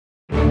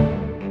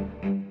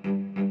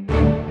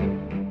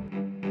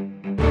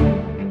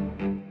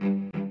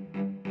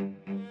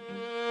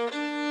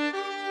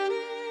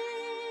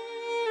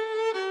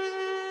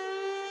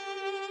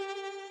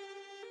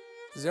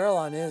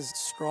Zarelon is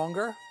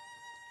stronger.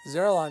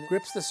 Zarelon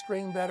grips the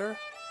string better,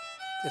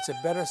 gets a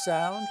better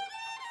sound,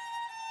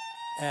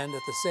 and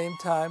at the same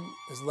time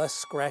is less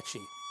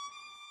scratchy.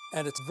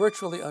 And it's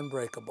virtually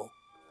unbreakable.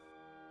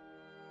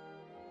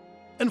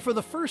 And for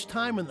the first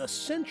time in the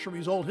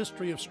centuries-old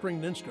history of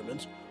stringed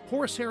instruments,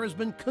 horsehair has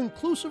been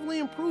conclusively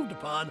improved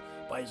upon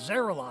by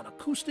Zarelon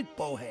acoustic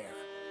bow hair.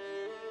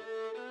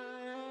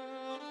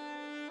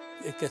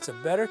 It gets a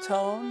better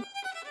tone,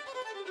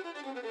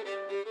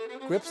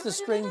 grips the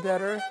string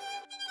better,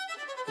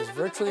 is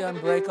virtually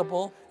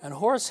unbreakable, and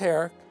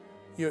horsehair,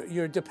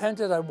 you're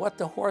dependent on what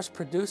the horse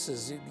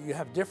produces. You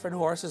have different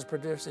horses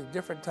producing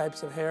different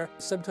types of hair.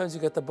 Sometimes you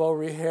get the bow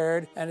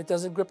rehaired and it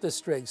doesn't grip the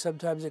string.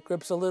 Sometimes it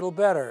grips a little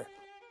better.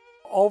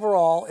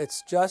 Overall,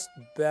 it's just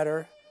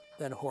better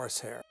than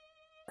horsehair.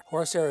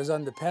 Horsehair is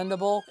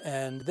undependable,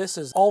 and this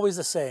is always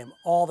the same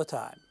all the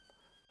time.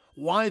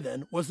 Why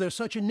then was there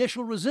such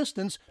initial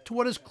resistance to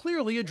what is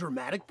clearly a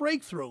dramatic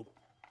breakthrough?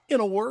 In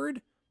a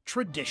word,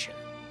 tradition.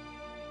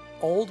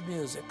 Old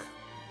music,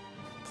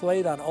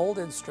 played on old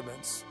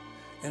instruments,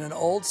 in an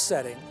old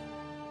setting,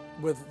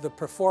 with the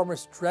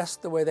performers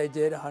dressed the way they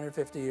did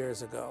 150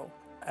 years ago.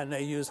 And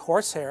they use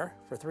horsehair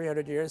for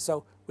 300 years,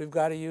 so we've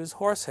got to use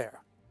horsehair.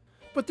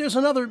 But there's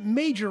another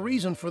major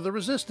reason for the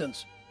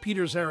resistance.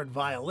 Peter Zaret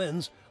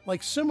Violins,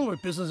 like similar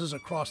businesses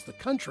across the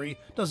country,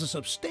 does a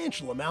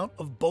substantial amount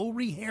of bow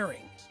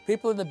rehairing.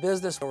 People in the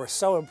business were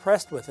so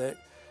impressed with it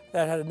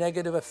that had a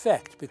negative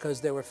effect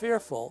because they were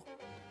fearful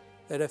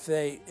that if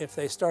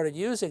they started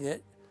using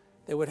it,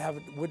 they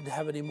wouldn't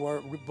have any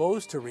more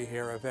bows to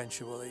rehair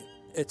eventually.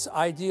 It's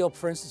ideal,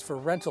 for instance, for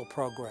rental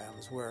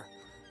programs where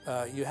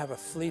you have a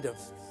fleet of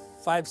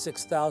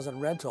 5,000–6,000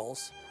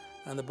 rentals,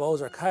 and the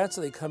bows are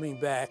constantly coming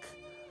back,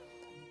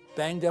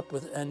 banged up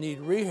with and need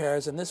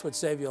rehairs, and this would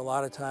save you a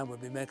lot of time,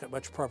 would make it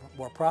much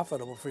more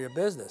profitable for your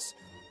business.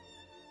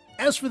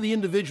 As for the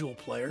individual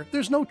player,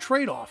 there's no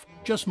trade-off,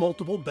 just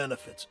multiple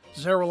benefits.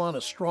 Zarelon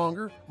is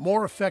stronger,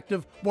 more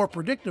effective, more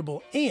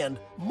predictable, and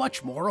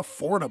much more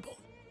affordable.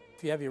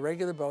 If you have your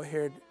regular bow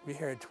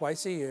rehaired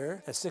twice a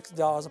year, that's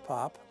 $60 a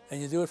pop,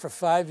 and you do it for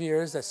 5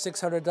 years, that's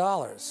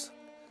 $600.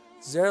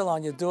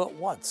 Zarelon, you do it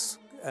once,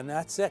 and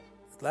that's it.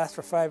 It lasts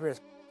for 5 years.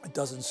 It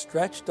doesn't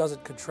stretch,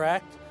 doesn't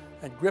contract,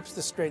 and grips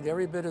the string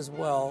every bit as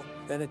well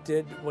than it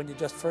did when you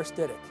just first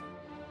did it.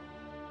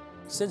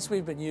 Since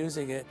we've been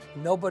using it,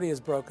 nobody has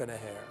broken a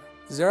hair.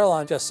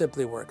 Zarelon just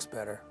simply works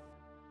better.